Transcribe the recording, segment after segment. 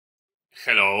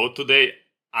Hello, today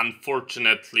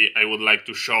unfortunately I would like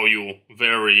to show you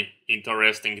very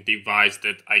interesting device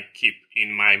that I keep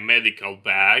in my medical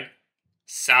bag.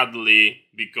 Sadly,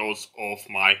 because of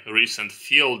my recent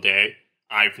field day,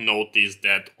 I've noticed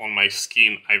that on my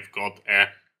skin I've got a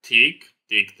tick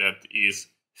that is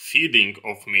feeding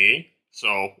of me,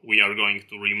 so we are going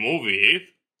to remove it.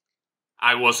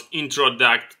 I was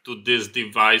introduced to this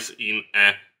device in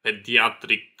a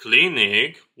pediatric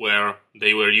clinic where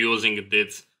they were using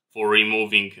this for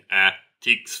removing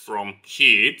ticks from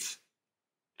kids,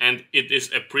 and it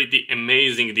is a pretty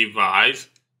amazing device.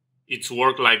 It's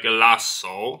work like a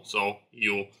lasso, so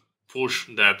you push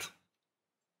that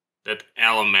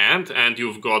element and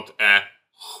you've got a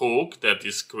hook that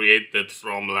is created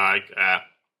from like a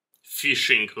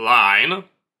fishing line,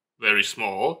 very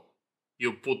small.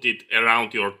 You put it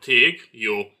around your tick,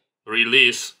 you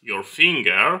release your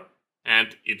finger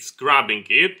and it's grabbing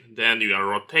it, then you are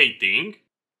rotating,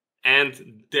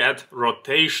 and that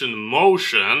rotation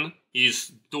motion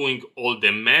is doing all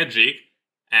the magic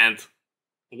and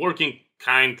working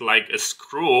kind like a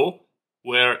screw,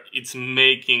 where it's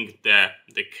making the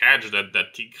catch that the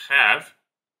tick have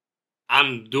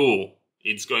undo.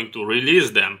 It's going to release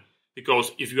them,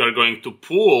 because if you are going to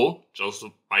pull just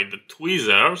by the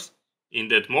tweezers in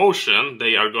that motion,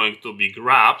 they are going to be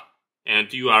grabbed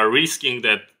and you are risking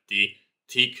that the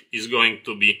tick is going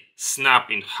to be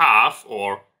snapped in half,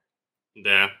 or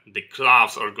the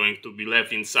claws are going to be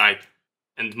left inside.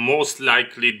 And most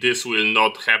likely this will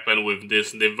not happen with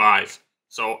this device.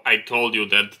 So I told you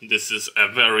that this is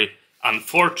a very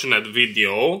unfortunate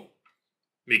video,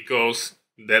 because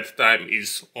that time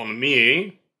is on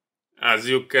me. As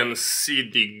you can see,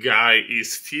 the guy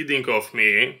is feeding off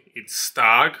me. It's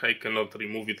stuck. I cannot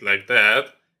remove it like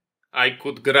that. I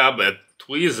could grab at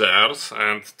tweezers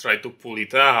and try to pull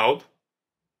it out,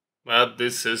 but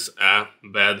this is a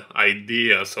bad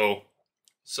idea. So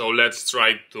let's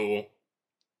try to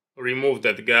remove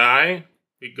that guy.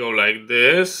 We go like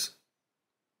this,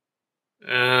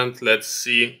 and let's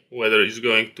see whether it's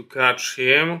going to catch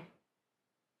him.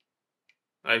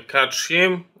 I catch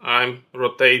him, I'm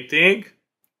rotating,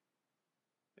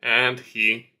 and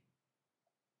he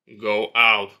go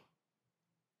out.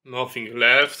 Nothing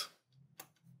left.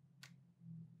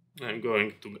 I'm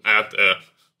going to add a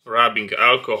rubbing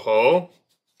alcohol,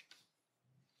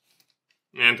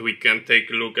 and we can take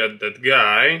a look at that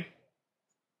guy.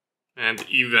 And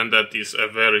even that is a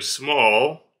very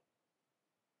small,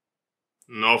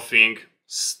 nothing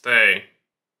stay.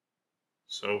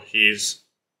 So he's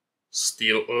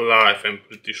still alive, I'm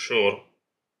pretty sure.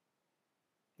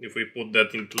 If we put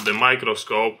that into the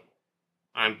microscope,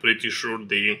 I'm pretty sure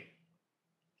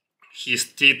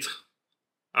his teeth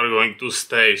are going to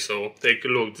stay. So take a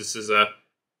look, this is a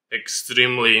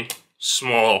extremely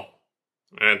small,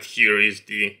 and here is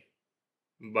the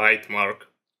bite mark.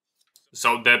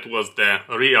 So that was the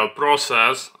real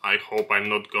process. I hope I'm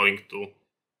not going to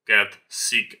get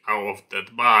sick out of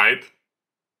that bite,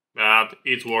 but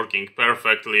it's working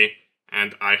perfectly,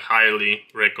 and I highly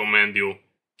recommend you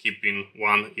keeping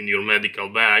one in your medical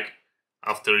bag.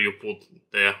 After you put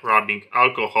the rubbing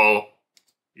alcohol,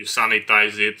 you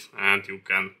sanitize it and you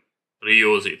can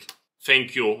reuse it.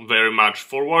 Thank you very much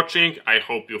for watching. I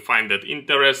hope you find that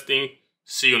interesting.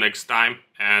 See you next time,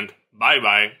 and bye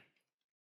bye.